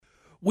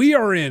We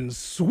are in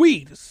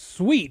sweet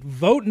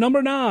vote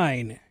number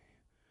 9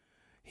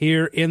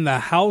 here in the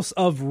House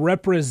of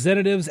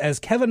Representatives, as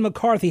Kevin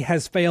McCarthy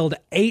has failed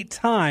 8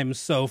 times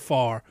so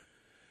far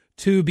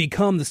to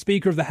become the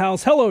Speaker of the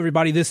House. Hello,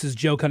 everybody. This is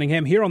Joe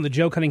Cunningham here on the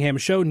Joe Cunningham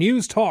Show.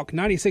 News Talk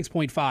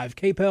 96.5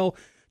 KPEL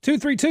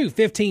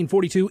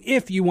 232-1542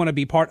 if you want to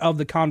be part of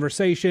the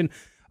conversation.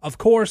 Of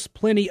course,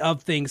 plenty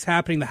of things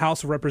happening. The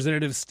House of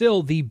Representatives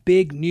still the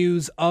big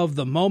news of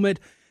the moment.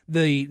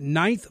 The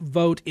 9th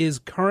vote is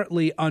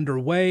currently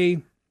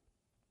underway.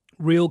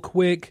 Real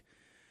quick,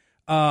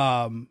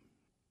 it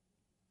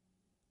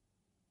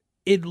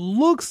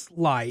looks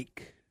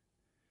like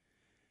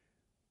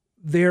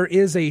there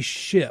is a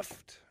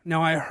shift.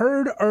 Now, I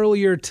heard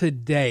earlier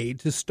today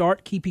to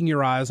start keeping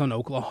your eyes on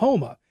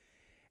Oklahoma.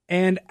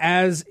 And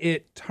as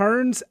it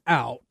turns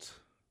out,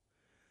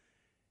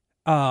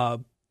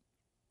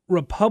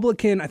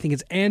 Republican, I think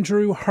it's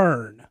Andrew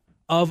Hearn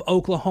of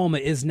Oklahoma,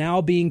 is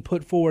now being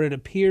put forward, it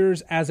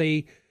appears, as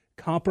a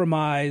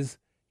compromise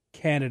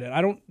candidate.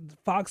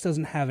 Fox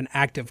doesn't have an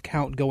active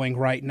count going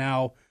right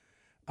now,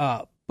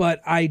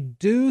 but I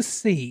do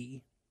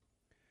see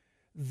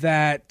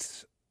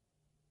that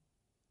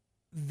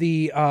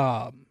the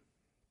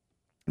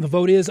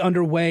vote is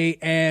underway,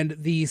 and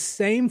the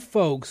same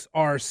folks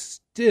are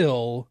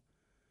still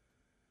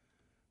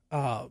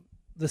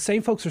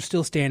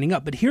standing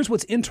up. But here's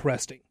what's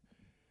interesting.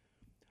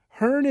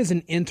 Hearn is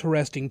an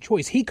interesting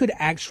choice. He could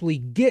actually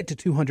get to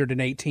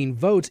 218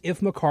 votes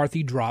if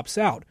McCarthy drops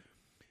out.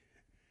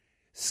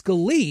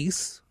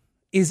 Scalise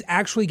is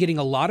actually getting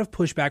a lot of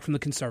pushback from the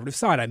conservative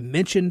side. I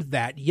mentioned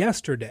that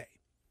yesterday.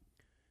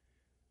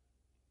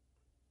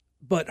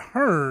 But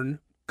Hearn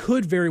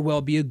could very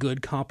well be a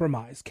good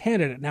compromise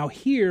candidate. Now,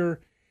 here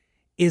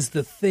is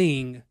the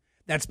thing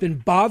that's been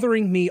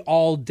bothering me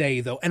all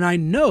day, though. And I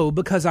know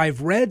because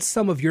I've read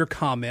some of your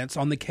comments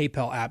on the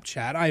KPEL app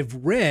chat. I've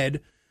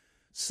read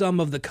some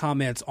of the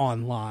comments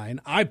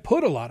online. I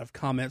put a lot of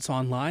comments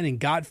online and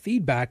got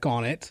feedback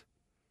on it.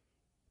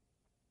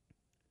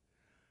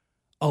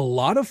 A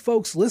lot of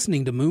folks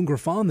listening to Moon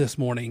Griffon this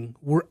morning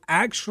were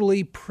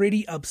actually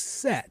pretty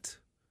upset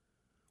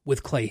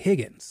with Clay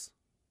Higgins.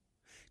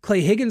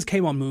 Clay Higgins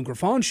came on Moon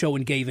Griffon's show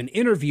and gave an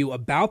interview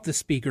about the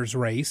speaker's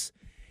race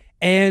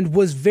and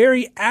was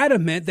very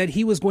adamant that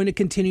he was going to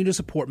continue to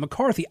support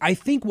McCarthy. I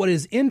think what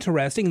is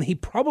interesting, and he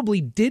probably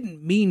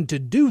didn't mean to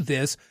do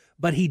this,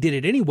 but he did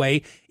it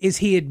anyway, is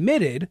he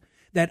admitted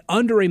that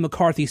under a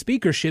McCarthy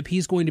speakership,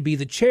 he's going to be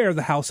the chair of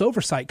the House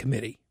Oversight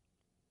Committee.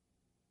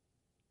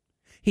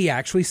 He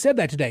actually said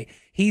that today.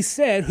 He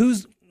said,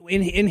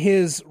 in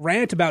his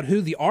rant about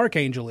who the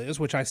Archangel is,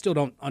 which I still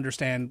don't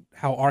understand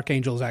how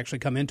Archangels actually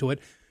come into it,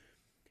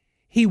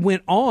 he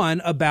went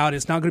on about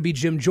it's not going to be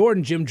Jim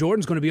Jordan. Jim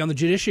Jordan's going to be on the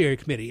Judiciary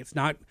Committee. It's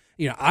not,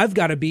 I've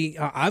got to be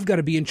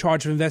in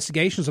charge of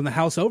investigations on the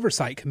House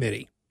Oversight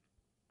Committee.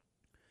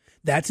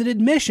 That's an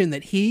admission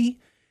that he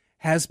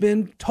has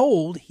been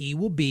told he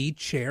will be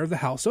chair of the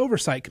House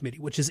Oversight Committee,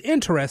 which is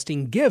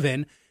interesting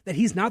given that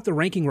he's not the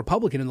ranking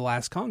Republican in the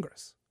last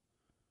Congress.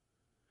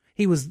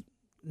 He was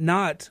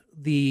not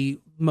the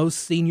most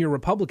senior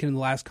Republican in the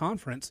last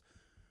Congress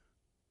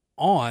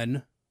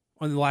on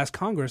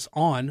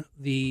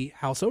the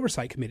House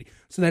Oversight Committee.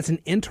 So that's an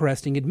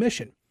interesting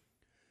admission.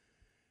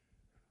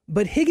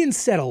 But Higgins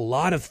said a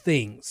lot of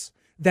things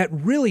that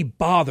really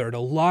bothered a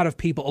lot of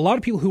people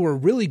who are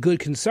really good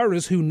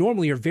conservatives who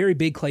normally are very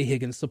big Clay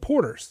Higgins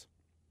supporters.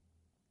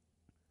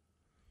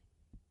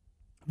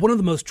 One of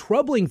the most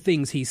troubling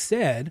things he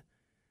said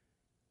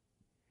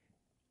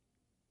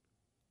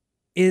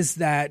is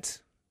that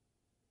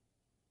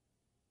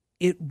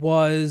it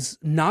was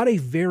not a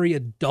very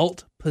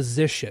adult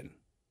position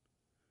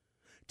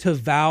to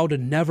vow to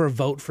never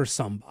vote for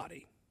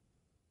somebody.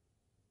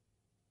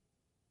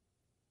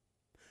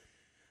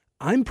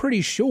 I'm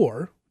pretty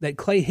sure that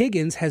Clay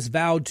Higgins has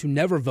vowed to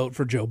never vote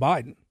for Joe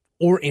Biden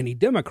or any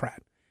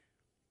Democrat.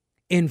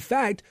 In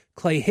fact,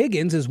 Clay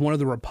Higgins is one of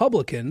the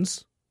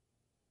Republicans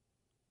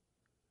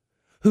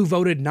who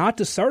voted not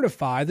to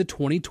certify the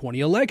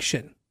 2020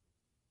 election.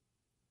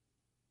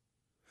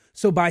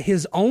 So by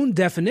his own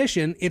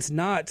definition, it's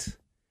not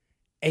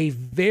a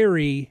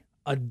very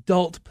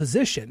adult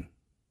position.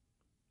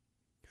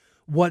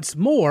 What's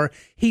more,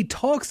 he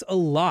talks a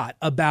lot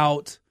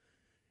about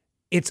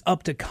it's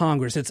up to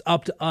Congress, it's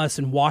up to us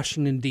in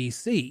Washington,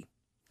 D.C.,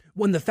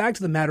 when the fact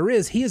of the matter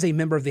is he is a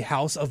member of the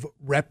House of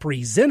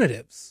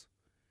Representatives.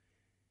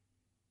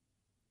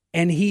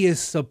 And he is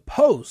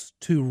supposed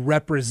to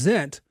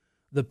represent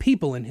the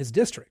people in his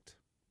district.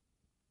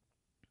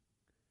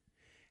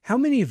 How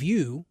many of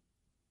you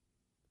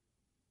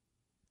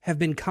have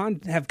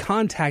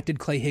contacted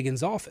Clay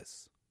Higgins'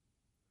 office?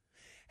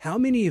 How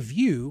many of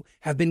you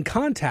have been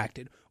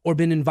contacted or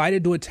been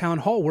invited to a town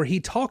hall where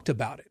he talked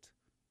about it?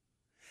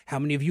 How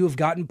many of you have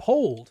gotten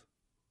polled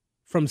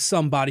from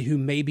somebody who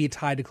may be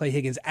tied to Clay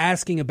Higgins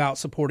asking about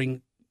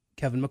supporting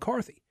Kevin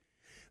McCarthy?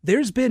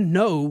 There's been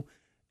no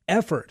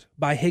effort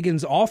by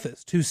Higgins'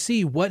 office to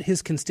see what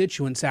his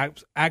constituents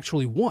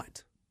actually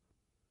want.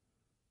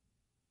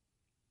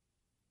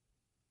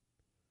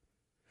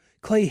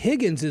 Clay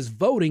Higgins is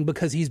voting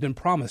because he's been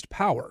promised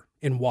power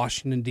in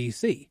Washington,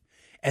 D.C.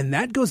 And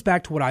that goes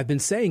back to what I've been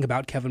saying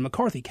about Kevin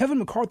McCarthy. Kevin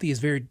McCarthy is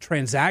very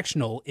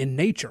transactional in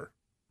nature.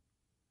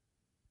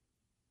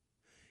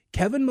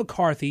 Kevin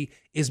McCarthy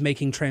is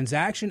making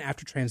transaction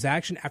after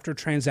transaction after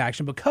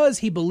transaction because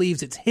he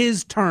believes it's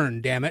his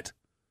turn, damn it.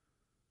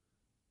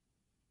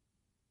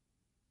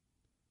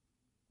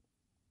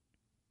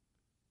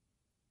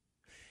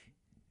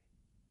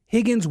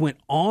 Higgins went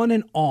on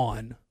and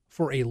on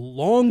for a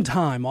long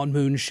time on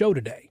Moon's show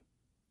today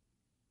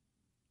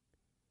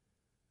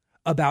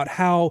about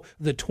how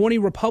the 20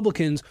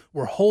 Republicans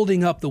were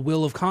holding up the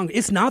will of Congress.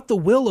 It's not the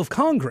will of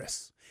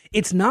Congress.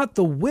 It's not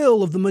the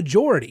will of the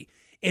majority.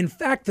 In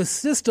fact, the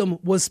system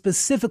was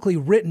specifically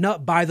written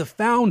up by the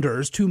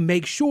founders to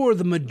make sure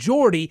the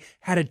majority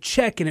had a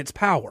check in its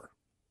power.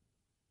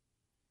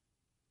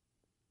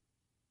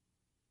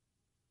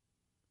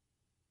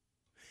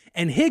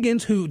 And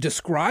Higgins, who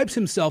describes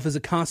himself as a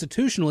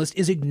constitutionalist,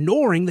 is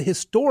ignoring the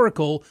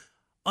historical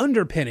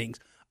underpinnings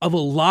of a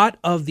lot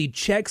of the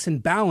checks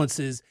and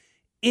balances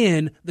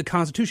in the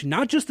Constitution.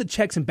 Not just the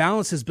checks and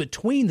balances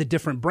between the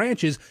different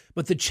branches,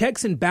 but the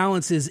checks and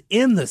balances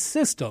in the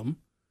system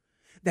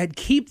that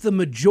keep the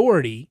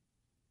majority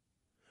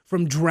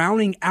from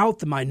drowning out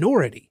the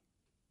minority.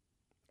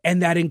 And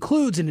that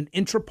includes in an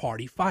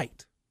intra-party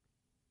fight.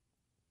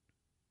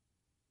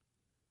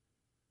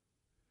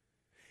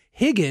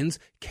 Higgins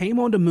came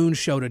on to Moon's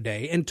show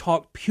today and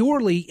talked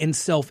purely in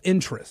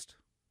self-interest.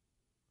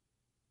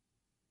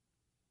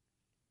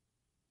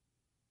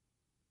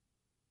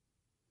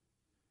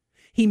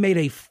 He made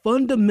a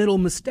fundamental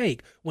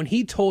mistake when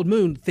he told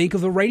Moon, think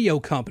of a radio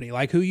company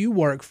like who you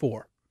work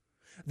for.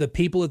 The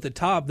people at the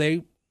top,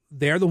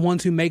 they're the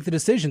ones who make the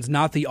decisions,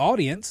 not the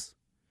audience.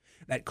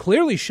 That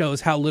clearly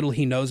shows how little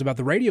he knows about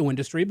the radio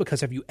industry,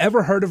 because have you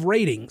ever heard of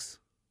ratings?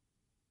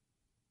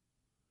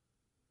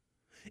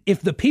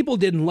 If the people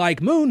didn't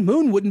like Moon,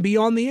 Moon wouldn't be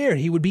on the air.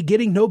 He would be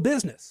getting no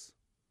business.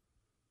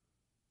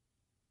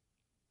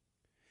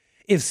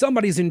 If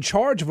somebody's in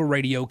charge of a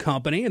radio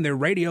company and their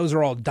radios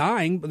are all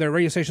dying, their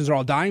radio stations are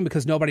all dying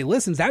because nobody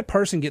listens, that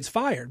person gets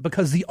fired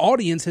because the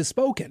audience has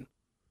spoken.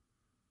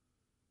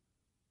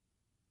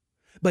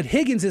 But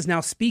Higgins is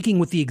now speaking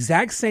with the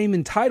exact same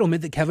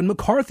entitlement that Kevin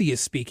McCarthy is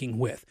speaking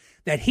with,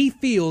 that he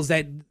feels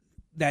that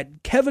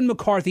Kevin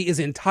McCarthy is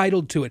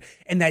entitled to it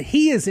and that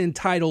he is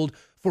entitled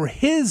for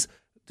his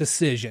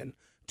decision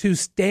to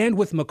stand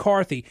with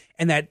McCarthy,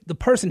 and that the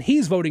person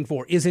he's voting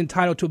for is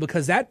entitled to it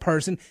because that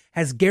person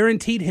has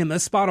guaranteed him a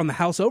spot on the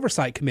House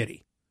Oversight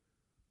Committee.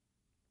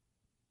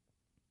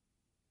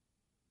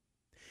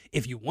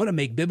 If you want to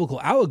make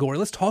biblical allegory,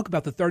 let's talk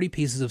about the 30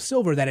 pieces of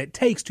silver that it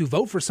takes to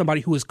vote for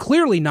somebody who is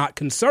clearly not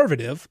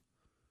conservative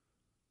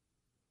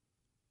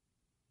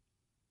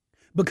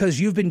because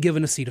you've been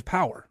given a seat of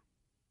power.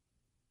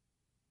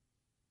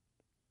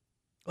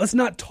 Let's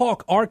not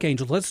talk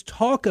archangels. Let's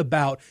talk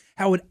about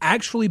how it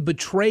actually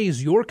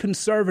betrays your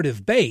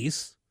conservative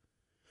base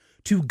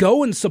to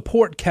go and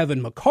support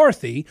Kevin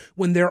McCarthy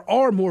when there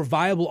are more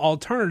viable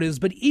alternatives.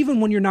 But even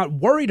when you're not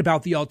worried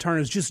about the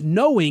alternatives, just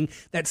knowing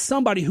that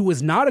somebody who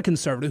is not a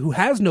conservative, who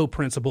has no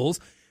principles,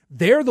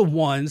 they're the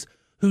ones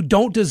who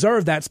don't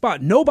deserve that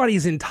spot. Nobody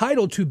is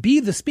entitled to be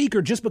the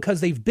speaker just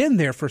because they've been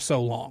there for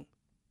so long.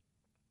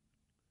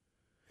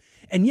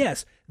 And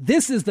yes,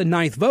 this is the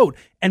 9th vote,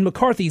 and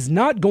McCarthy's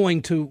not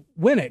going to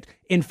win it.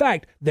 In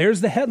fact,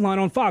 there's the headline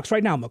on Fox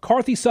right now.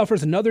 McCarthy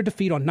suffers another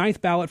defeat on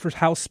 9th ballot for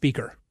House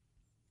Speaker.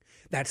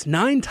 That's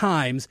 9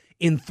 times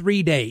in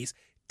 3 days,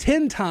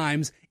 10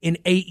 times in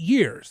 8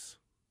 years.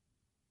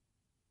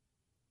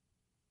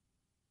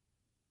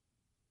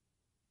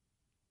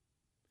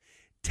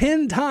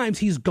 Ten times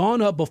he's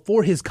gone up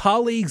before his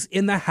colleagues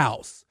in the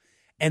House,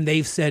 and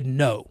they've said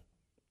no.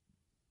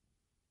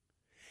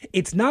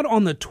 It's not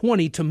on the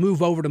 20 to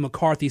move over to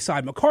McCarthy's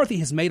side. McCarthy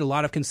has made a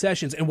lot of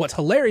concessions, and what's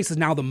hilarious is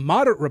now the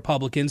moderate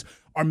Republicans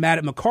are mad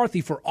at McCarthy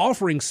for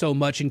offering so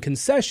much in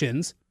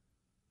concessions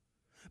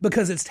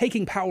because it's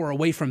taking power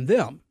away from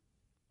them.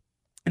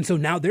 And so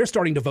now they're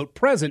starting to vote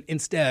present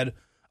instead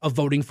of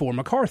voting for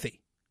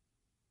McCarthy.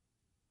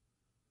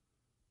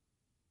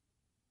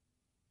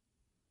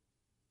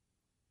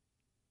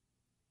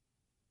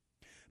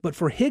 But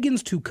for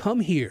Higgins to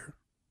come here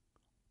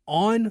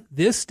on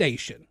this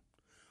station,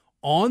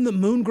 on the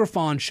Moon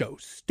Griffon show,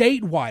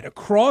 statewide,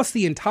 across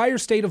the entire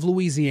state of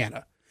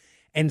Louisiana,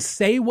 and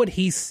say what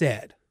he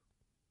said,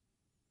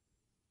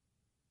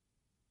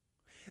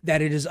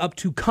 that it is up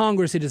to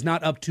Congress, it is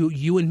not up to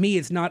you and me,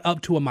 it's not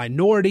up to a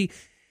minority,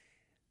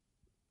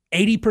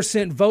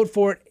 80% vote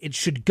for it, it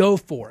should go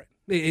for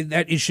it.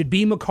 That it should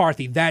be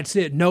McCarthy, that's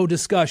it, no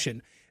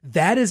discussion.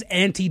 That is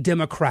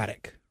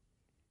anti-democratic.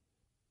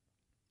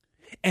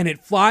 And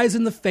it flies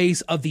in the face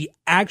of the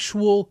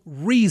actual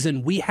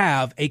reason we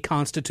have a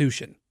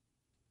constitution.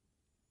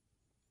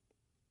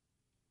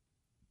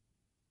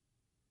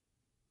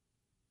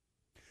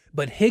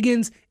 But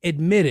Higgins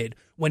admitted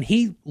when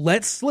he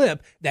let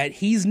slip that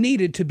he's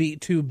needed to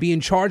be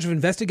in charge of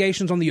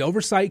investigations on the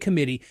Oversight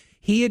Committee,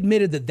 he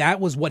admitted that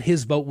was what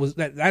his vote was.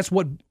 That's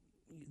what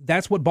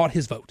that's what bought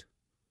his vote.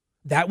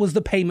 That was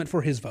the payment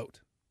for his vote.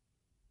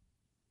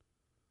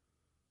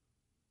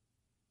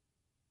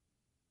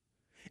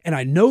 And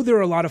I know there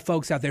are a lot of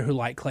folks out there who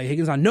like Clay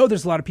Higgins. I know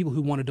there's a lot of people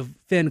who want to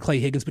defend Clay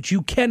Higgins, but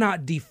you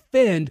cannot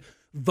defend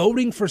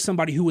voting for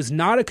somebody who is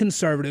not a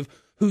conservative,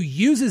 who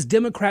uses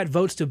Democrat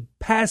votes to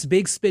pass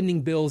big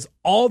spending bills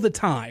all the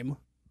time,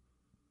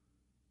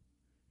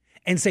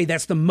 and say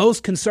that's the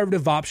most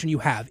conservative option you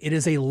have. It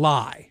is a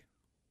lie.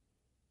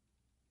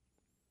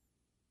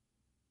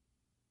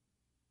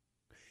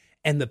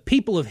 And the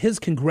people of his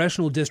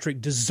congressional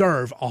district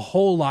deserve a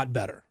whole lot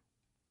better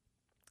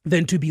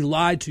than to be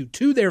lied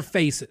to their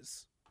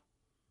faces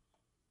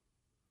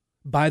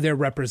by their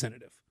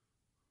representative.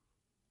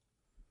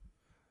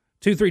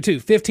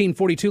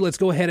 232-1542. Let's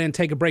go ahead and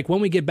take a break. When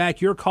we get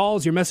back, your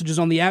calls, your messages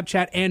on the app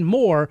chat, and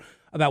more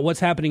about what's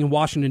happening in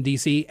Washington,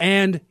 D.C.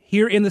 And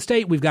here in the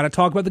state, we've got to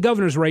talk about the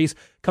governor's race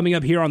coming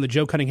up here on the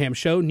Joe Cunningham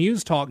Show.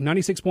 News Talk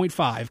 96.5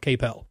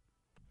 KPEL.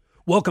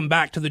 Welcome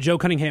back to the Joe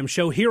Cunningham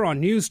Show here on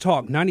News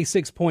Talk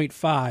 96.5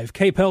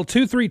 KPEL.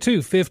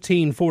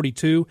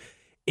 232-1542.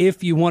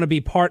 If you want to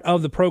be part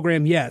of the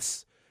program,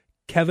 yes,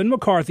 Kevin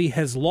McCarthy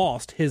has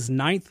lost his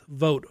 9th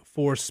vote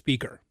for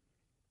Speaker.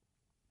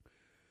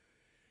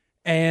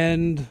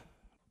 And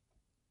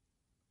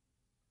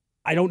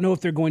I don't know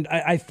if they're going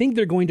to, I think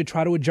they're going to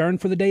try to adjourn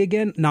for the day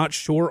again. Not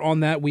sure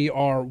on that. We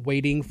are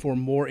waiting for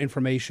more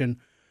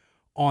information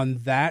on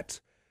that.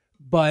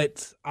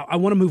 But I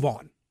want to move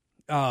on.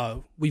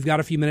 We've got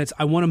a few minutes.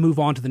 I want to move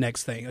on to the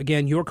next thing.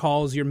 Again, your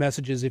calls, your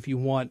messages if you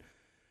want.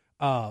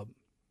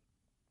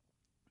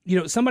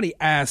 Somebody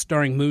asked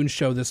during Moon's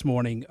show this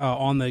morning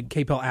on the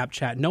KPEL app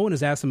chat, no one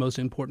has asked the most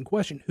important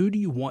question. Who do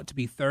you want to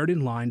be third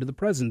in line to the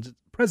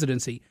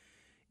presidency?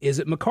 Is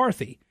it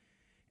McCarthy?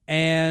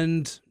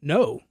 And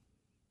no,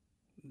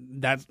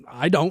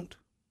 I don't.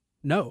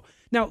 No.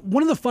 Now,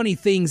 one of the funny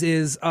things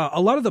is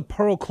a lot of the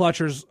pearl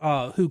clutchers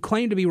who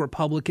claim to be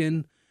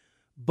Republican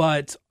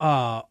but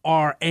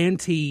are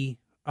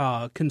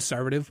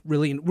anti-conservative,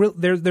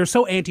 they're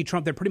so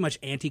anti-Trump, they're pretty much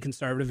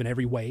anti-conservative in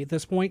every way at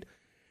this point.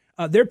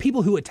 There are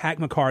people who attack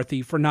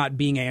McCarthy for not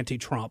being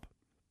anti-Trump,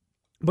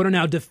 but are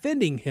now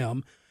defending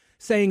him,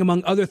 saying,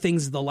 among other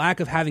things, the lack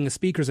of having a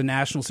speaker is a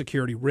national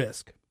security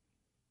risk.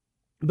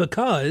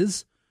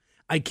 Because,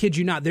 I kid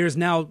you not, there's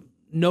now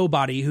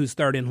nobody who's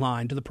third in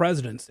line to the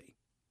presidency.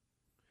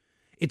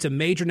 It's a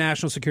major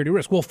national security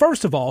risk. Well,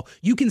 first of all,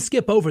 you can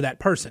skip over that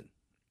person.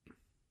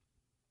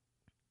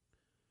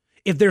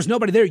 If there's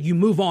nobody there, you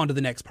move on to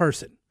the next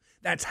person.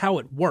 That's how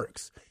it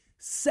works.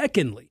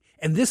 Secondly,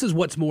 and this is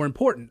what's more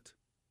important,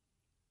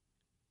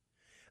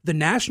 the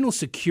national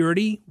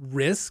security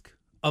risk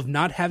of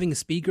not having a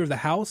Speaker of the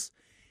House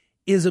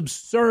is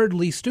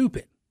absurdly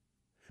stupid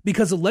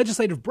because the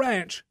legislative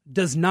branch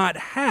does not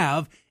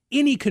have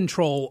any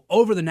control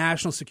over the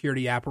national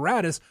security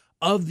apparatus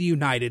of the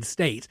United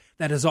States.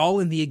 That is all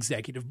in the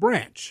executive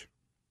branch.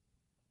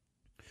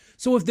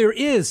 So if there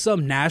is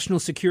some national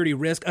security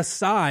risk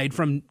aside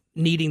from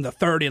needing the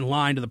third in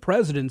line to the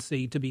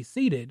presidency to be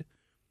seated,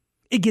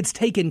 it gets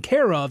taken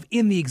care of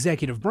in the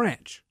executive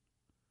branch.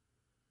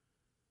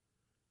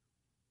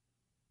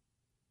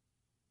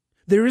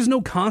 There is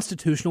no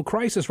constitutional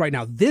crisis right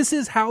now. This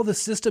is how the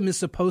system is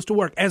supposed to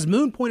work. As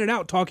Moon pointed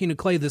out, talking to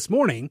Clay this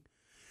morning,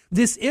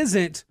 this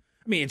isn't,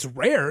 it's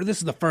rare. This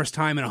is the first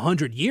time in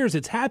 100 years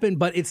it's happened,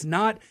 but it's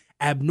not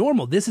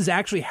abnormal. This is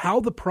actually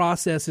how the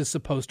process is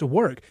supposed to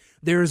work.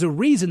 There is a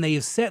reason they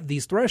have set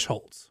these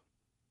thresholds.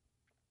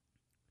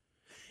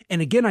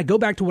 And again, I go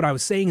back to what I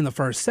was saying in the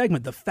first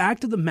segment. The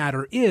fact of the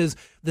matter is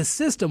the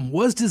system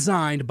was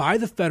designed by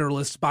the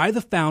Federalists, by the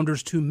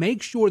founders, to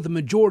make sure the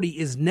majority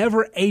is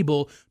never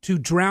able to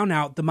drown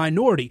out the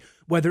minority,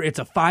 whether it's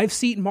a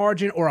 5-seat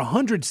margin or a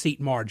 100-seat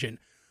margin.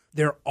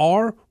 There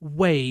are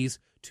ways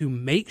to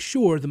make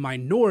sure the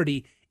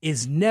minority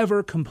is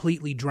never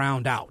completely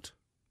drowned out.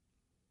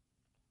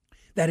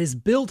 That is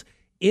built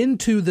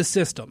into the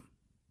system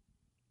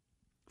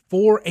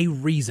for a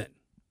reason.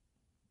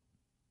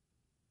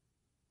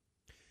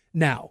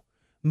 Now,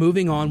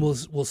 moving on,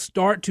 we'll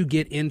start to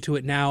get into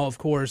it now. Of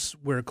course,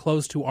 we're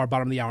close to our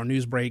bottom of the hour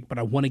news break, but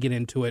I want to get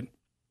into it.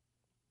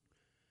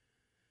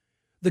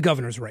 The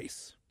governor's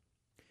race.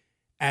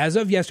 As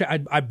of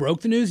yesterday, I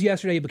broke the news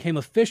yesterday. It became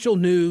official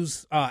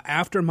news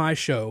after my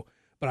show,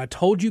 but I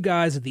told you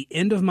guys at the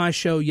end of my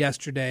show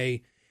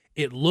yesterday,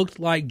 it looked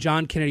like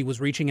John Kennedy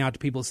was reaching out to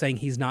people saying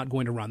he's not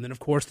going to run. Then, of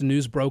course, the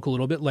news broke a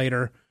little bit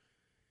later.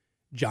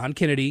 John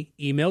Kennedy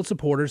emailed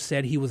supporters,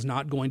 said he was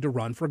not going to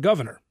run for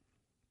governor.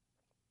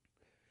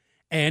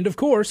 And, of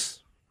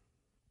course,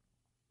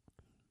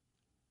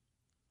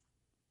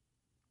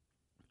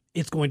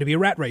 it's going to be a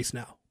rat race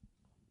now.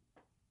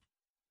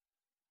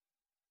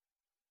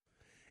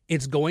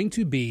 It's going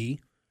to be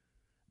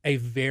a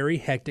very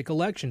hectic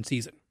election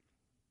season.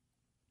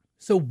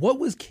 So what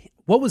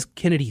was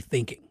Kennedy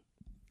thinking?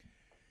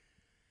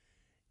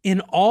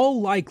 In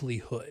all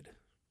likelihood,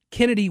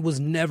 Kennedy was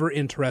never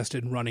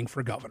interested in running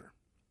for governor.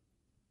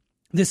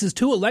 This is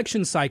 2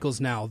 election cycles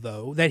now,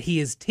 though, that he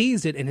has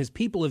teased it and his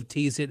people have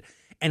teased it,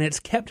 and it's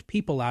kept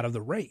people out of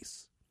the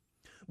race.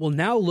 Well,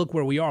 now look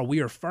where we are. We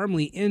are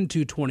firmly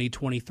into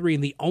 2023,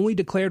 and the only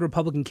declared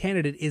Republican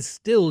candidate is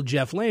still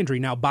Jeff Landry.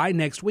 Now, by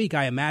next week,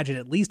 I imagine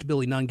at least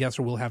Billy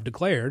Nungesser will have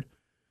declared.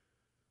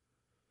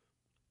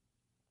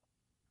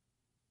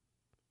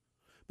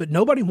 But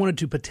nobody wanted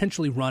to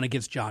potentially run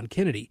against John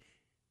Kennedy.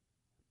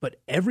 But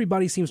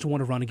everybody seems to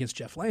want to run against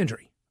Jeff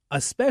Landry,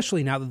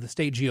 especially now that the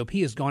state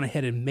GOP has gone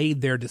ahead and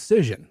made their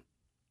decision.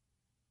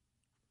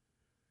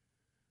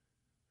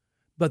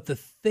 But the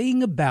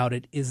thing about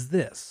it is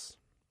this.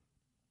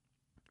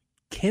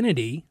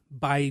 Kennedy,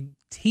 by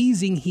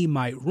teasing he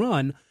might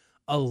run,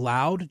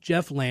 allowed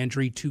Jeff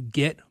Landry to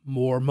get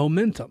more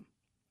momentum.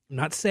 I'm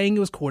not saying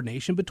it was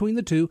coordination between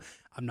the two.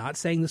 I'm not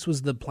saying this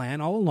was the plan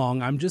all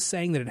along. I'm just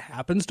saying that it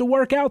happens to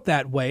work out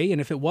that way,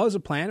 and if it was a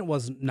plan, it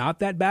was not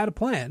that bad a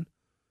plan.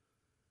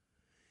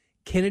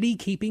 Kennedy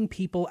keeping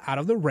people out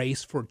of the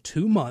race for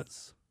 2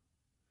 months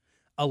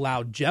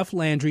allowed Jeff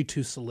Landry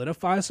to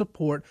solidify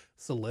support,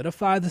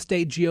 solidify the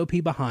state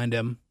GOP behind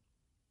him,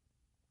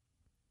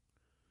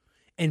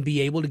 and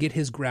be able to get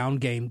his ground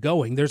game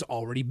going. There's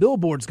already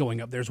billboards going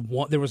up. There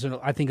was,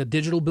 I think, a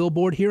digital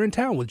billboard here in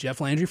town with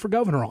Jeff Landry for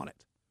governor on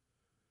it.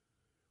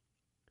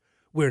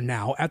 We're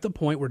now at the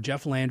point where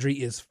Jeff Landry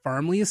is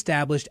firmly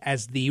established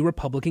as the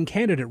Republican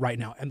candidate right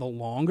now. And the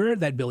longer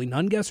that Billy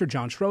Nungesser,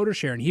 John Schroeder,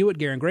 Sharon Hewitt,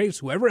 Garen Graves,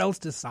 whoever else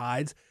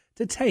decides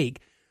to take,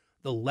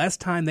 the less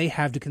time they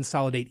have to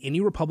consolidate any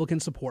Republican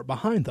support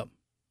behind them.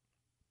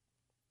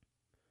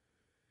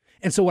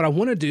 And so what I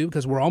want to do,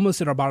 because we're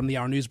almost at our bottom of the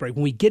hour news break,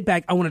 when we get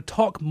back, I want to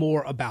talk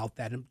more about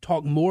that and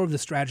talk more of the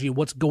strategy of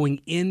what's going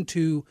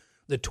into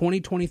the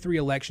 2023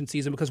 election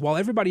season, because while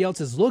everybody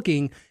else is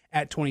looking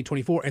at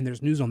 2024, and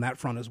there's news on that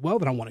front as well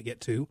that I want to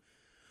get to,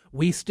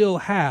 we still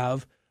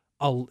have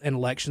an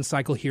election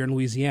cycle here in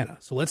Louisiana.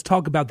 So let's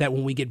talk about that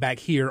when we get back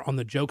here on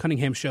the Joe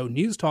Cunningham Show,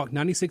 News Talk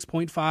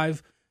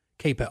 96.5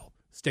 KPEL.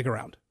 Stick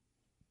around.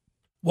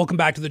 Welcome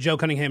back to the Joe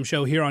Cunningham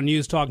Show here on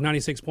News Talk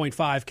 96.5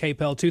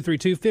 KPEL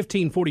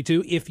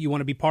 232-1542 if you want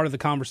to be part of the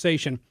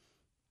conversation.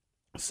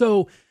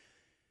 So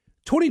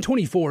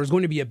 2024 is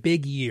going to be a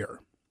big year,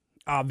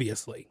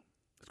 obviously.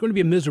 It's going to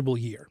be a miserable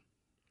year.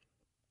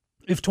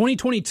 If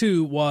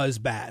 2022 was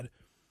bad,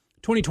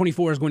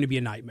 2024 is going to be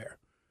a nightmare.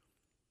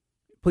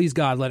 Please,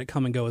 God, let it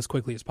come and go as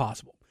quickly as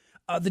possible.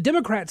 The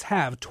Democrats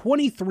have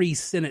 23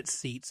 Senate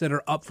seats that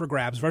are up for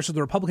grabs versus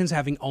the Republicans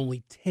having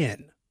only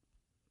 10.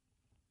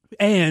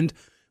 And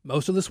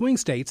most of the swing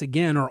states,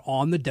 again, are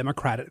on the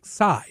Democratic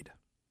side.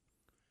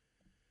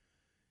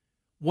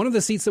 One of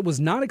the seats that was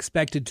not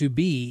expected to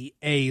be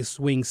a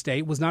swing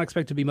state, was not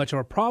expected to be much of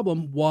a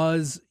problem,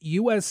 was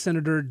U.S.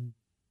 Senator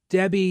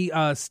Debbie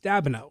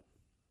Stabenow.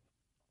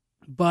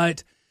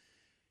 But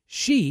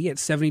she, at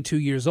 72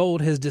 years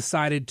old, has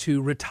decided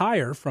to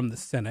retire from the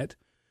Senate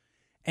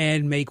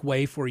and make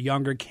way for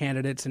younger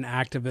candidates and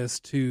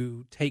activists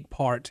to take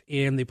part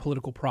in the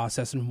political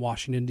process in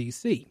Washington,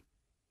 D.C.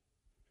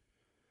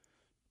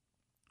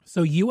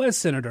 So U.S.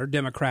 Senator,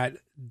 Democrat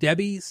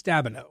Debbie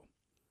Stabenow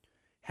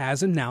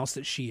has announced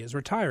that she is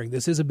retiring.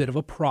 This is a bit of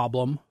a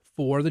problem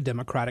for the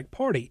Democratic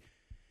Party.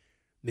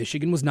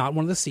 Michigan was not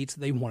one of the seats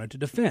that they wanted to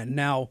defend.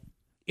 Now,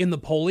 in the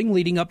polling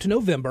leading up to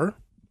November,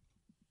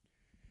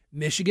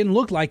 Michigan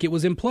looked like it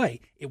was in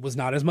play. It was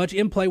not as much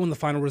in play when the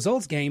final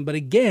results came, but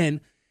again,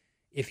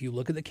 if you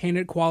look at the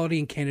candidate quality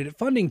and candidate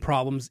funding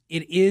problems,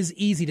 it is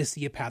easy to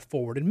see a path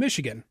forward in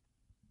Michigan.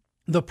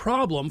 The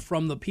problem,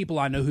 from the people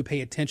I know who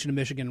pay attention to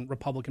Michigan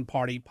Republican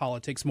Party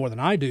politics more than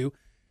I do,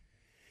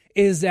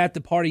 is that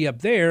the party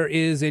up there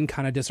is in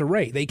kind of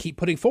disarray. They keep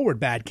putting forward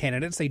bad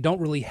candidates. They don't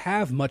really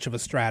have much of a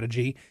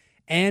strategy.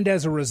 And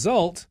as a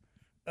result,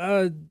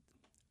 they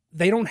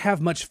don't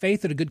have much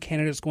faith that a good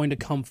candidate is going to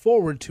come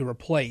forward to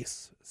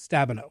replace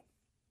Stabenow.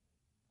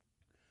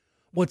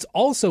 What's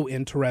also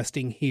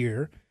interesting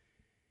here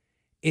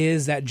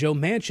is that Joe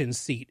Manchin's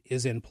seat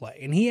is in play,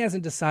 and he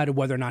hasn't decided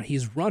whether or not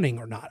he's running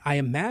or not. I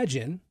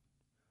imagine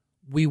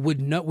we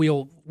would know,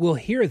 we'll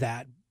hear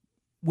that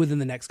within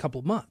the next couple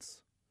of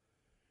months.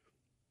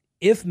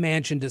 If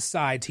Manchin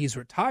decides he's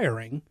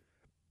retiring,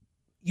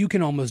 you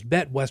can almost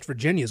bet West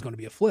Virginia is going to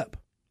be a flip.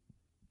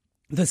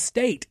 The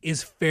state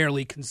is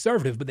fairly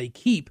conservative, but they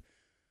keep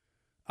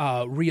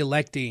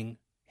reelecting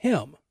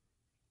him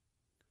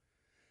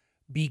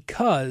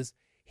because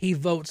he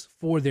votes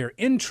for their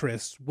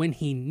interests when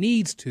he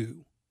needs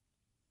to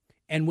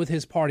and with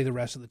his party the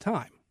rest of the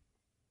time.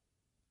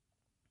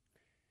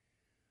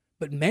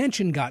 But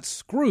Manchin got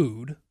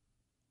screwed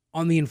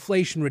on the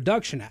Inflation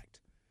Reduction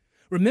Act.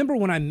 Remember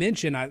when I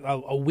mentioned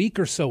a week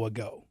or so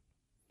ago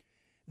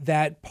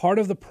that part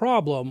of the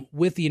problem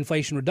with the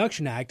Inflation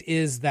Reduction Act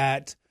is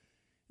that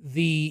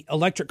the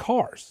electric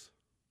cars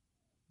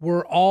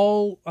were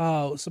all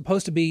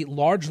supposed to be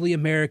largely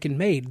American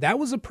made. That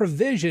was a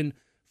provision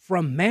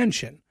from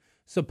Manchin,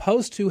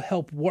 supposed to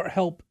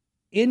help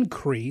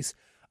increase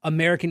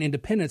American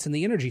independence in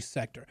the energy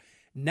sector.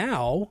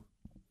 Now,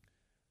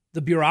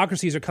 the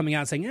bureaucracies are coming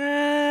out saying,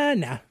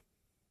 nah,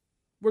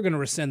 we're going to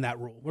rescind that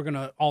rule. We're going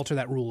to alter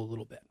that rule a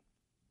little bit.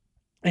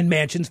 And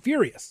Manchin's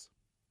furious.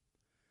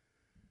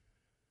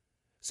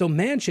 So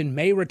Manchin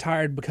may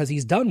retire because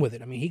he's done with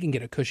it. I mean, he can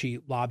get a cushy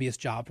lobbyist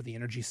job for the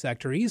energy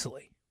sector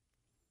easily.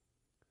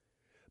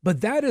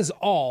 But that is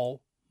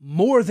all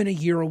more than a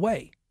year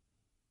away.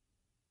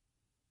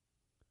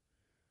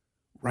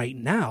 Right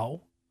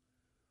now,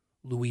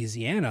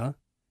 Louisiana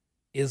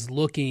is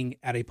looking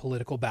at a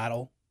political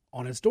battle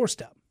on its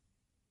doorstep.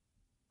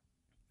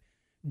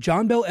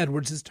 John Bel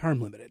Edwards is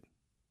term limited.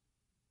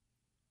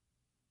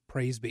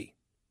 Praise be.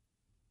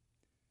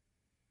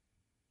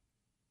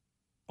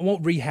 I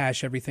won't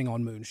rehash everything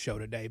on Moon's show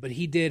today, but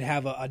he did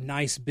have a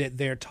nice bit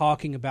there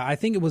talking about, I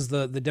think it was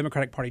the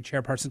Democratic Party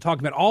chairperson,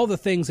 talking about all the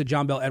things that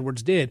John Bel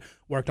Edwards did,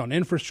 worked on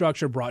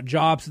infrastructure, brought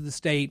jobs to the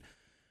state.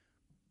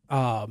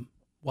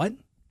 What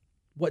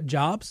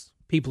jobs?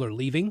 People are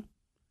leaving.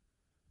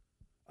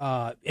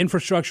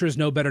 Infrastructure is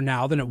no better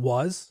now than it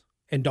was.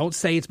 And don't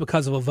say it's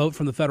because of a vote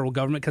from the federal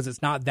government, because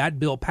it's not. That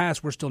bill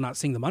passed. We're still not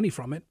seeing the money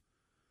from it.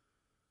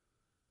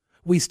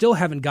 We still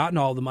haven't gotten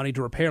all the money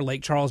to repair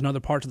Lake Charles and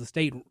other parts of the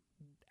state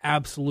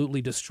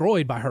absolutely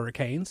destroyed by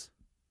hurricanes.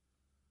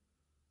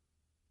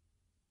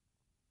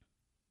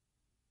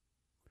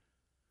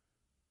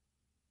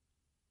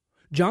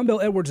 John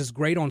Bel Edwards is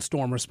great on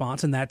storm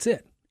response, and that's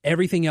it.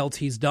 Everything else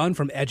he's done,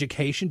 from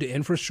education to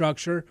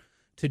infrastructure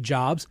to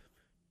jobs,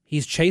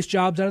 he's chased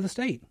jobs out of the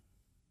state.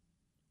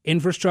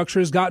 Infrastructure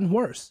has gotten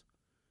worse.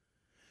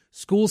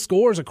 School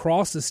scores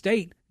across the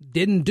state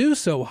didn't do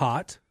so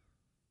hot.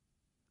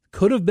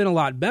 Could have been a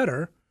lot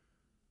better,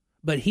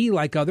 but he,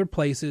 like other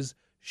places,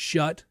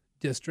 shut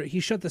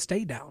the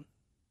state down.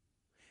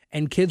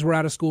 And kids were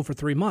out of school for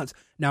 3 months.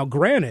 Now,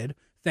 granted,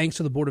 thanks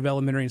to the Board of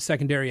Elementary and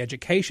Secondary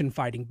Education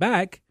fighting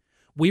back,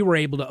 we were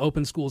able to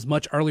open schools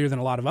much earlier than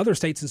a lot of other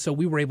states, and so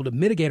we were able to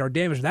mitigate our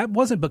damage. That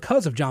wasn't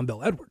because of John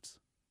Bel Edwards.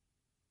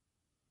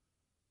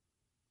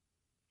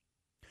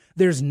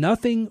 There's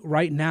nothing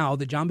right now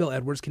that John Bel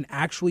Edwards can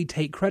actually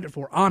take credit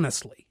for,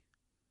 honestly.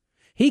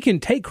 He can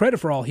take credit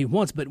for all he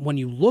wants, but when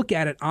you look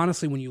at it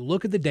honestly, when you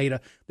look at the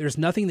data, there's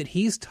nothing that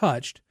he's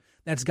touched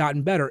that's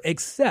gotten better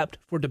except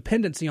for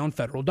dependency on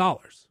federal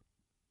dollars.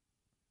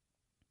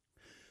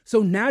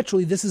 So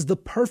naturally, this is the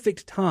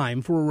perfect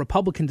time for a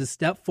Republican to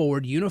step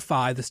forward,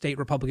 unify the state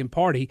Republican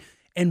Party,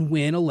 and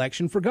win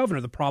election for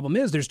governor. The problem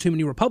is there's too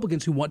many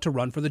Republicans who want to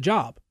run for the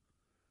job.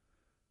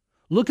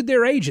 Look at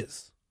their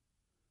ages.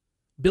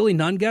 Billy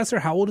Nungesser,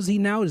 how old is he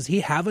now? Does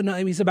he have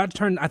he's about to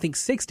turn, I think,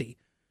 60.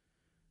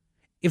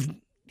 If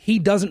he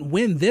doesn't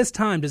win this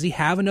time, does he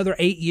have another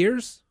 8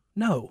 years?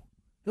 No.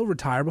 He'll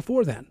retire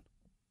before then.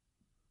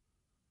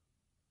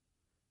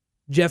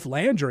 Jeff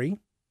Landry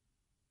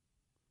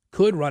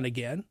could run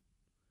again,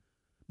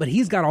 but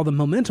he's got all the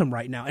momentum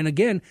right now. And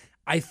again,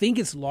 I think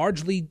it's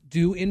largely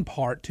due in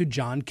part to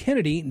John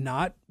Kennedy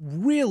not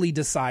really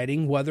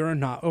deciding whether or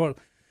not, or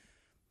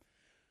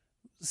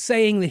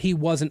saying that he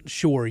wasn't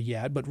sure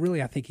yet, but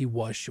really I think he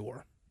was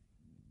sure.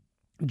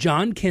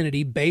 John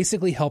Kennedy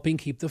basically helping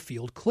keep the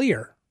field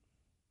clear.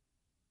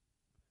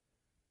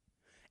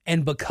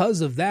 And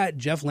because of that,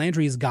 Jeff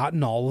Landry has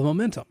gotten all the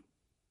momentum.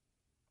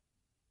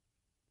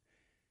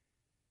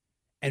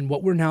 And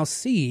what we're now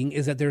seeing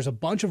is that there's a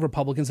bunch of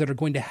Republicans that are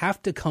going to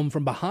have to come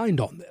from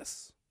behind on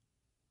this.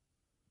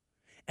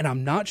 And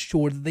I'm not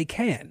sure that they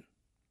can.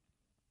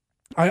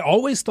 I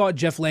always thought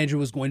Jeff Landry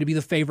was going to be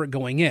the favorite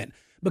going in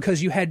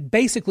because you had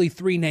basically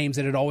three names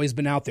that had always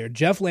been out there: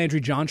 Jeff Landry,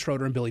 John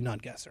Schroeder, and Billy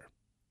Nungesser.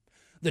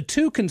 The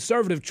two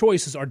conservative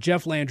choices are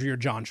Jeff Landry or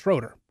John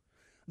Schroeder.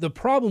 The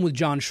problem with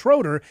John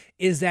Schroeder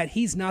is that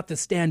he's not the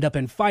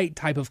stand-up-and-fight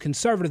type of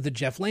conservative that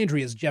Jeff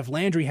Landry is. Jeff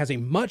Landry has a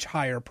much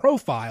higher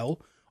profile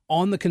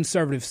on the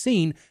conservative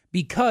scene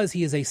because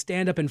he is a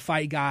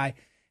stand-up-and-fight guy,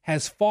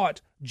 has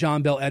fought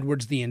John Bel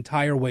Edwards the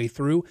entire way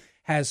through,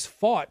 has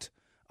fought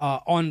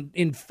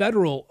in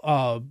federal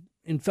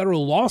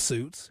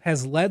lawsuits,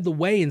 has led the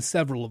way in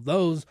several of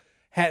those,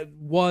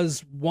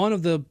 was one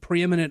of the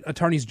preeminent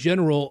attorneys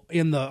general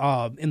in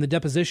the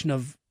deposition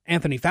of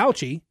Anthony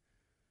Fauci.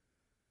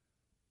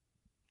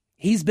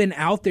 He's been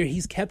out there.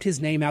 He's kept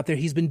his name out there.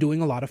 He's been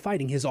doing a lot of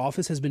fighting. His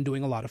office has been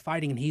doing a lot of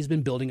fighting, and he's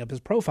been building up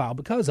his profile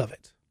because of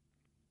it.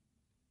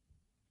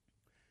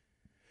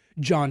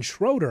 John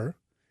Schroeder,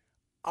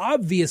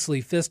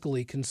 obviously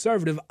fiscally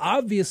conservative,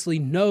 obviously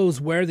knows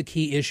where the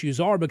key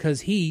issues are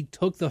because he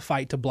took the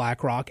fight to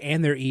BlackRock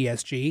and their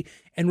ESG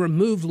and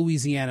removed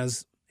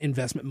Louisiana's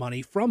investment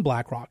money from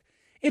BlackRock.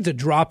 It's a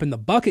drop in the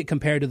bucket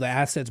compared to the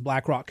assets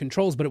BlackRock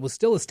controls, but it was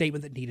still a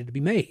statement that needed to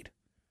be made.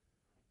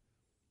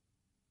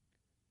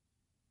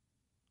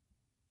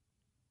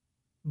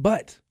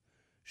 But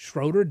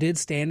Schroeder did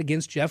stand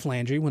against Jeff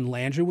Landry when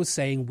Landry was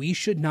saying we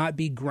should not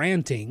be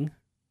granting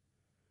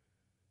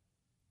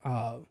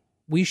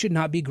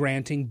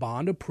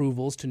bond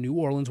approvals to New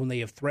Orleans when they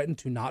have threatened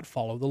to not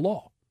follow the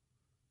law,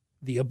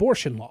 the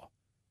abortion law.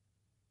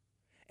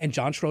 And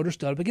John Schroeder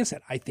stood up against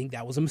that. I think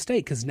that was a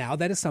mistake because now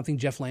that is something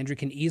Jeff Landry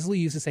can easily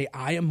use to say,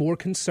 I am more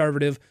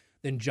conservative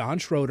than John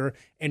Schroeder,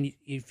 and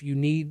if you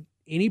need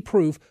any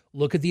proof,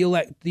 look at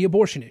the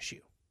abortion issue.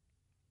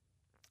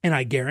 And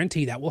I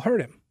guarantee that will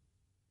hurt him.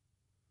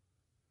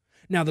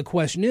 Now, the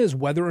question is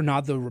whether or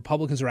not the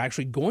Republicans are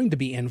actually going to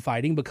be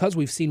infighting, because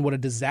we've seen what a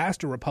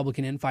disaster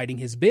Republican infighting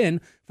has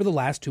been for the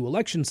last 2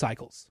 election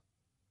cycles.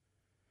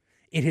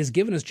 It has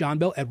given us John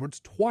Bel Edwards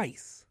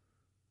twice.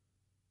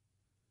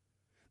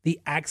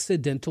 The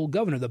accidental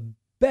governor, the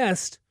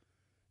best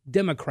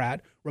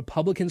Democrat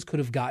Republicans could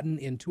have gotten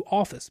into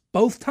office,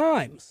 both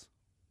times.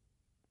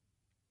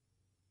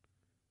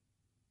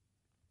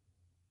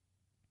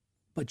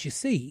 But you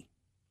see,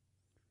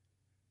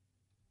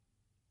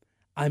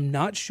 I'm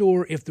not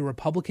sure if the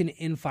Republican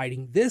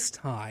infighting this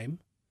time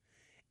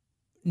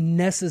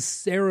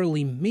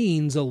necessarily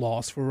means a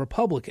loss for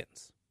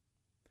Republicans.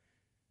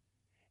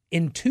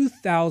 In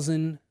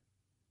 2000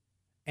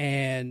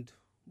 and,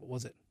 what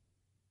was it?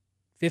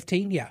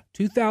 15? Yeah,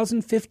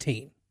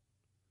 2015.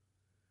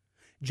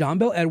 John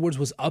Bel Edwards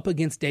was up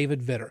against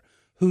David Vitter,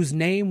 whose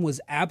name was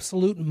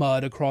absolute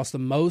mud across the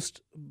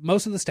most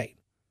of the state.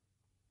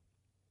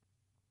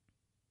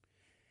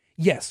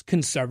 Yes,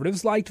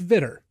 conservatives liked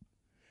Vitter,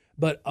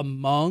 but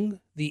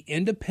among the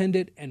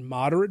independent and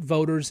moderate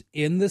voters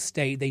in the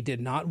state, they did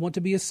not want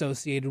to be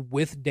associated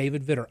with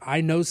David Vitter.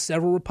 I know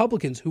several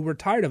Republicans who were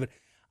tired of it.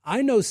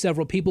 I know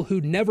several people who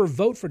never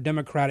vote for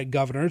Democratic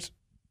governors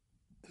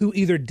who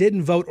either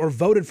didn't vote or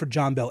voted for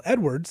John Bel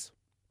Edwards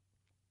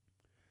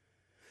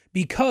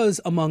because,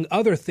 among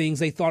other things,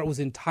 they thought it was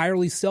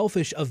entirely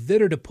selfish of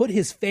Vitter to put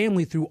his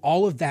family through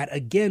all of that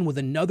again with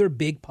another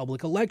big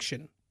public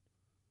election.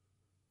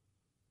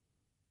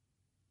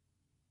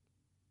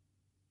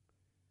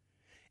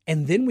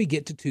 And then we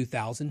get to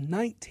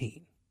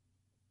 2019.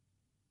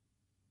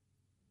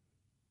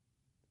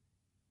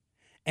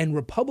 And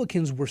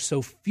Republicans were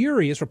so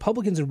furious,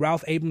 Republicans in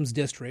Ralph Abrams'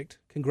 district,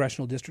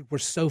 congressional district, were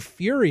so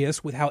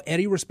furious with how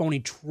Eddie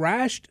Rispone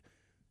trashed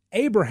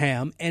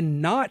Abraham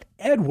and not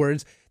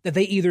Edwards that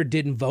they either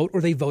didn't vote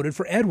or they voted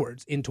for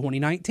Edwards in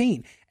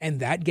 2019.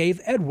 And that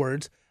gave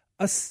Edwards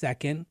a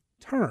second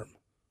term.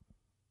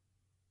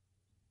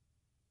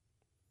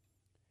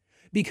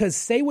 Because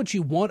say what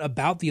you want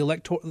about the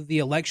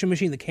election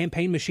machine, the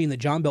campaign machine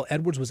that John Bel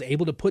Edwards was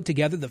able to put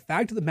together, the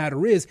fact of the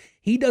matter is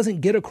he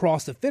doesn't get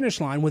across the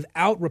finish line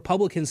without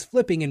Republicans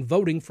flipping and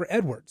voting for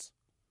Edwards.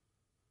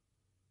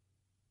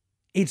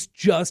 It's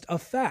just a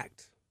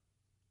fact.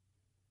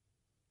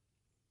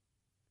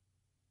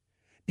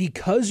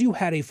 Because you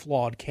had a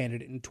flawed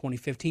candidate in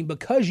 2015,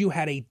 because you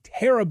had a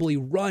terribly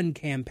run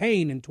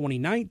campaign in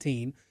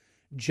 2019,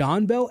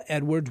 John Bel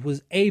Edwards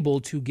was able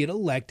to get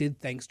elected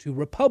thanks to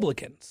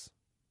Republicans.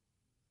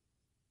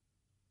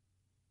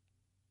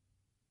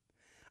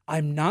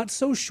 I'm not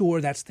so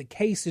sure that's the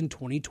case in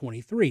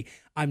 2023.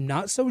 I'm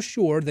not so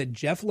sure that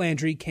Jeff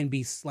Landry can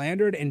be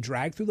slandered and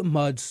dragged through the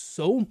mud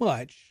so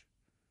much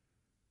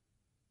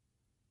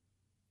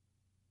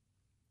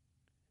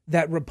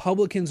that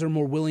Republicans are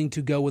more willing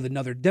to go with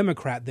another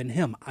Democrat than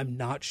him. I'm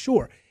not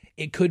sure.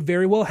 It could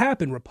very well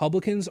happen.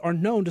 Republicans are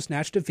known to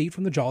snatch defeat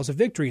from the jaws of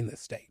victory in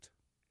this state.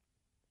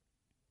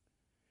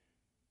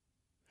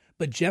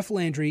 But Jeff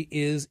Landry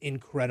is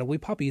incredibly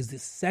popular. He's the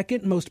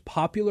second most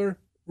popular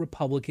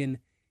Republican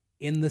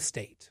in the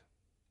state,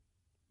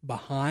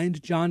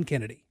 behind John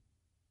Kennedy.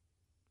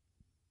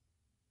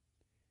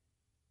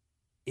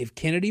 If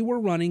Kennedy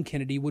were running,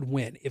 Kennedy would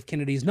win. If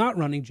Kennedy's not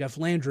running, Jeff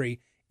Landry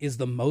is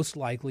the most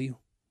likely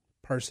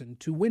person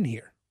to win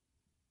here.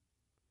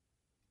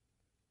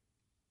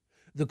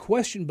 The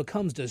question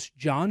becomes, does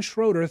John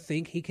Schroeder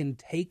think he can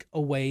take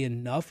away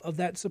enough of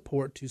that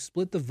support to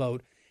split the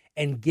vote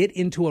and get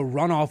into a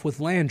runoff with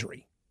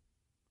Landry?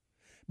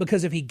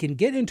 Because if he can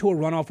get into a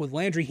runoff with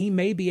Landry, he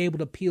may be able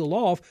to peel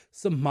off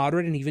some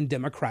moderate and even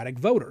Democratic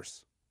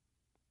voters.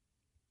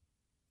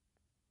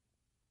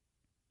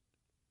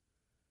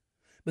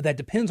 But that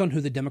depends on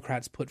who the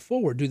Democrats put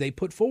forward. Do they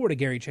put forward a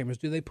Gary Chambers?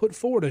 Do they put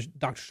forward a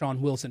Dr.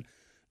 Sean Wilson?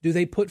 Do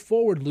they put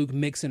forward Luke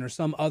Mixon or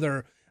some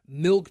other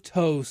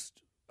milquetoast,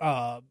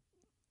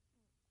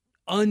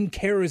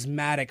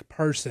 uncharismatic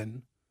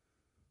person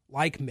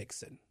like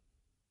Mixon?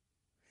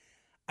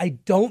 I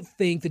don't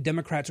think the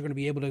Democrats are going to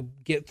be able to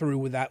get through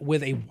with that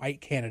with a white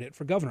candidate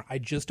for governor. I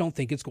just don't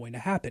think it's going to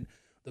happen.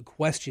 The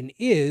question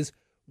is,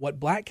 what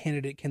black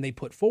candidate can they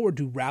put forward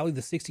to rally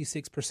the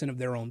 66% of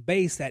their own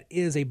base that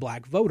is a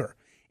black voter?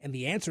 And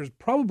the answer is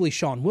probably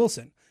Sean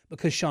Wilson,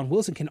 because Sean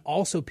Wilson can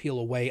also peel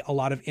away a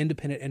lot of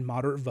independent and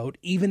moderate vote,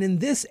 even in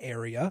this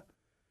area,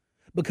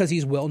 because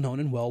he's well known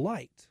and well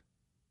liked.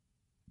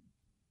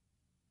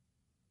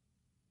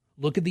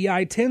 Look at the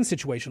I-10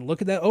 situation. Look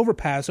at that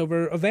overpass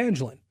over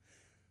Evangeline.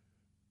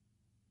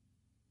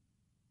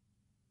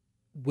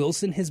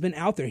 Wilson has been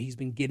out there. He's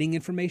been getting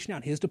information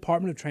out. His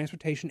Department of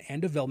Transportation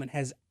and Development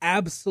has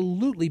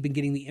absolutely been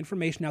getting the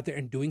information out there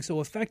and doing so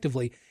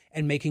effectively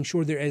and making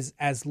sure there is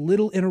as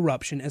little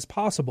interruption as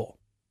possible.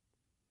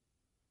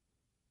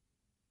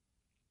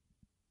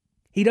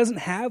 He doesn't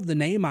have the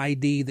name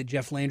ID that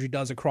Jeff Landry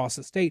does across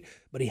the state,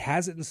 but he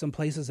has it in some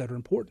places that are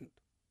important,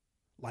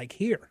 like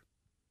here.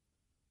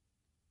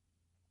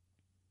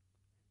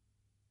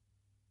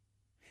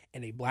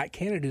 And a black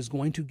candidate is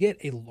going to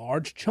get a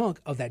large chunk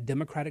of that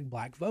Democratic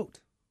black vote.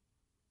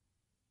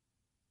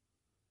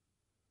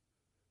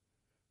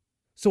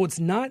 So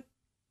it's not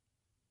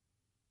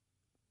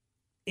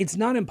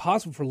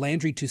impossible for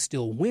Landry to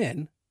still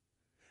win,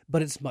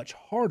 but it's much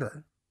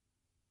harder,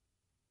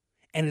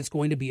 and it's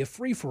going to be a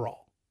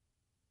free-for-all.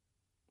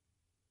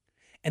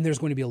 And there's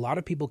going to be a lot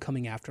of people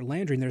coming after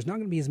Landry, and there's not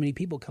going to be as many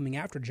people coming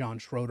after John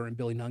Schroeder and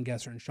Billy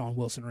Nungesser and Sean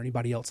Wilson or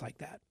anybody else like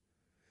that.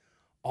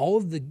 All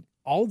of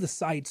the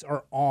sights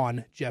are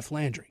on Jeff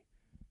Landry.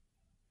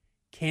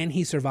 Can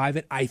he survive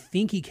it? I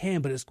think he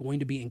can, but it's going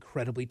to be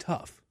incredibly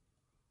tough.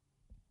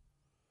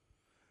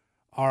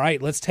 All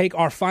right, let's take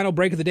our final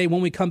break of the day.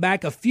 When we come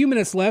back, a few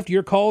minutes left.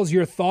 Your calls,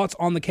 your thoughts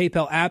on the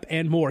KPEL app,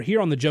 and more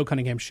here on the Joe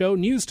Cunningham Show.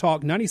 News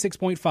Talk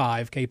 96.5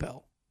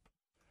 KPEL.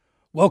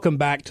 Welcome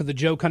back to the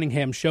Joe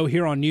Cunningham Show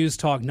here on News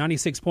Talk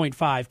 96.5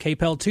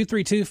 KPEL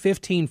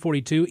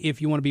 232-1542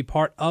 if you want to be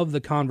part of the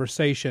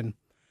conversation.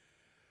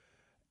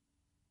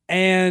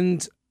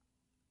 And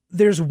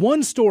there's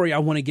one story I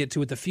want to get to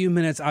with the few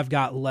minutes I've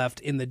got left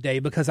in the day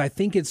because I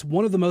think it's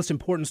one of the most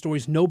important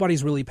stories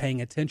nobody's really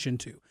paying attention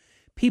to.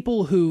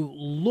 People who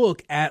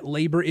look at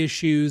labor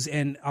issues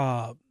and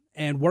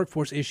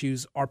workforce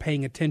issues are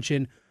paying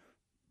attention,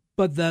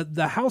 but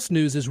the House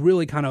news is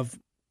really kind of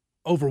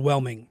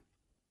overwhelming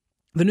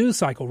the news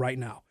cycle right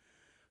now.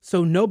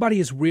 So nobody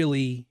is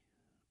really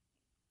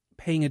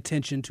paying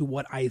attention to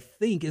what I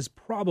think is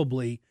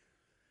probably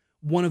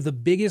one of the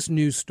biggest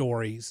news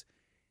stories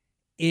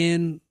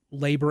in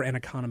labor and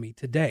economy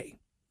today.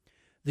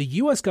 The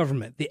U.S.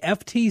 government, the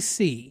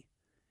FTC,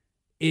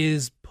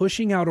 is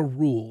pushing out a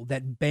rule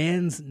that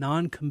bans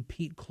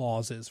non-compete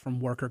clauses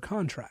from worker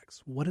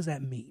contracts. What does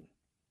that mean?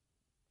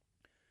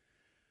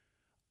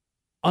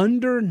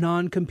 Under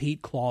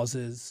non-compete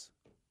clauses,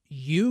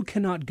 you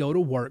cannot go to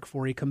work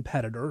for a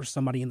competitor or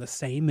somebody in the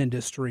same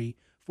industry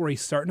for a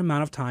certain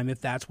amount of time if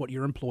that's what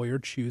your employer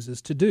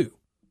chooses to do.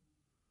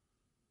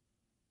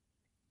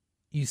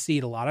 You see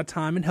it a lot of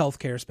time in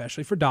healthcare,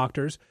 especially for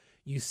doctors.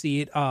 You see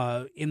it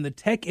in the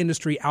tech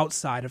industry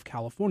outside of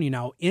California.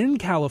 Now, in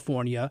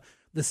California,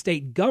 the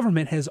state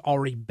government has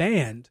already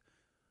banned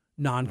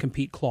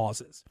non-compete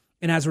clauses.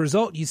 And as a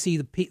result, you see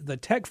the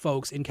tech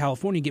folks in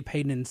California get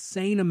paid an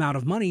insane amount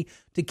of money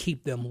to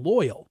keep them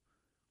loyal.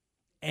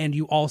 And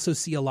you also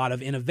see a lot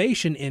of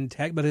innovation in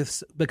tech,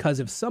 because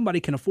if somebody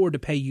can afford to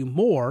pay you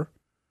more,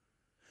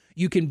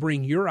 you can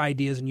bring your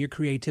ideas and your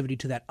creativity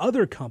to that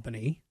other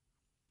company,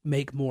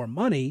 make more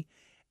money,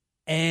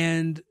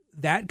 and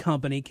that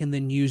company can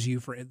then use you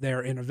for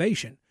their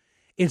innovation.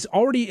 It's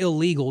already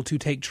illegal to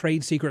take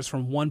trade secrets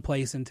from one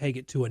place and take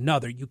it to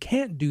another. You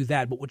can't do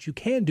that, but what you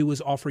can do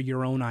is offer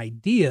your own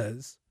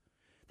ideas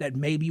that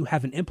maybe you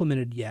haven't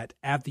implemented yet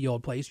at the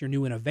old place, your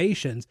new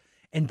innovations,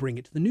 and bring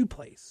it to the new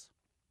place.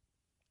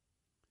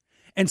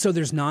 And so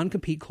there's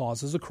non-compete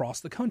clauses across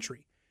the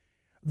country.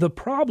 The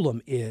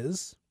problem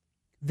is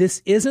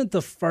this isn't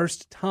the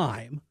first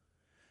time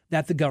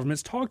that the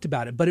government's talked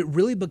about it, but it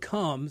really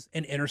becomes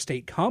an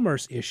interstate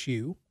commerce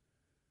issue.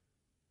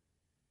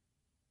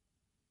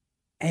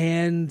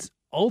 And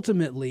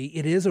ultimately,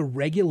 it is a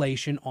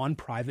regulation on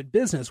private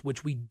business,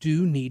 which we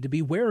do need to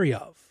be wary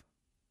of.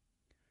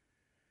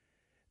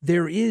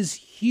 There is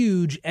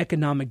huge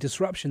economic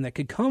disruption that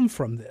could come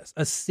from this.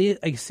 A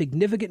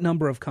significant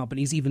number of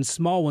companies, even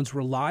small ones,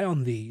 rely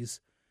on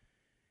these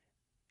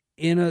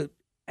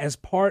as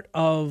part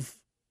of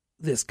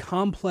this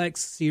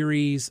complex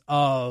series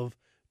of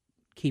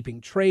keeping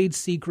trade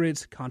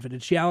secrets,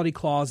 confidentiality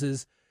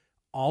clauses,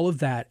 all of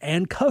that,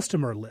 and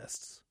customer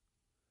lists.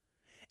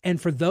 And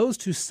for those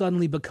to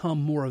suddenly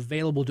become more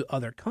available to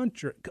other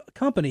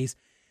companies,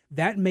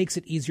 that makes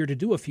it easier to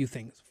do a few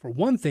things. For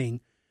one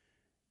thing,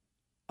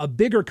 a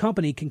bigger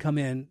company can come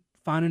in,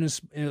 find an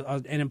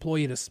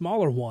employee at a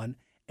smaller one,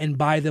 and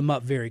buy them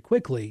up very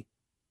quickly.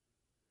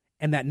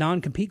 And that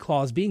non-compete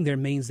clause being there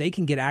means they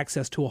can get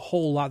access to a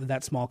whole lot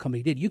that small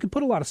company did. You can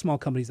put a lot of small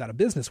companies out of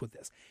business with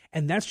this.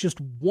 And that's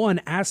just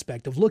one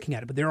aspect of looking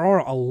at it. But there are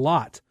a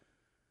lot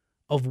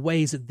of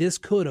ways that this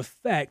could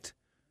affect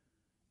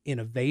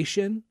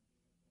innovation,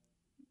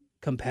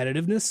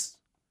 competitiveness.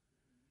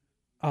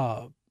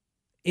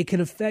 It can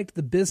affect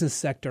the business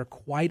sector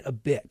quite a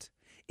bit.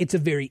 It's a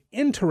very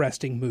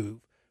interesting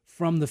move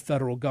from the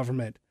federal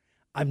government.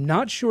 I'm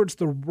not sure it's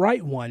the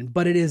right one,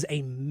 but it is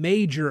a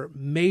major,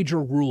 major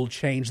rule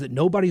change that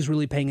nobody's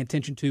really paying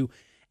attention to,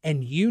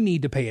 and you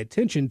need to pay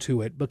attention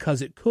to it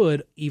because it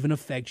could even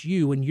affect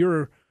you and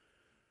your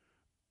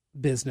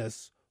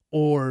business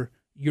or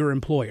your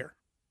employer.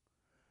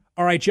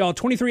 All right, y'all,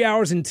 23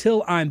 hours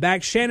until I'm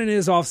back. Shannon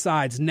is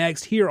Offsides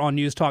next here on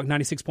News Talk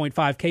 96.5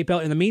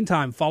 KPEL. In the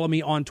meantime, follow me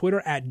on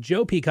Twitter at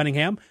Joe P.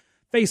 Cunningham,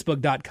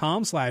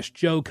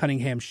 Facebook.com/Joe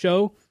Cunningham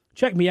Show.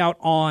 Check me out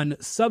on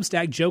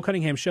Substack,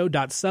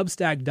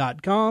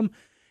 joecunninghamshow.substack.com.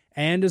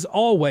 And as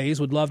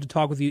always, would love to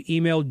talk with you.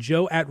 Email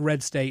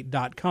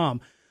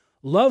joe@redstate.com.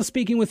 Love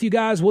speaking with you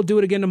guys. We'll do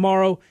it again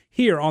tomorrow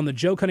here on the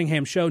Joe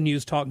Cunningham Show,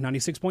 News Talk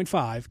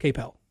 96.5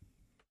 KPEL.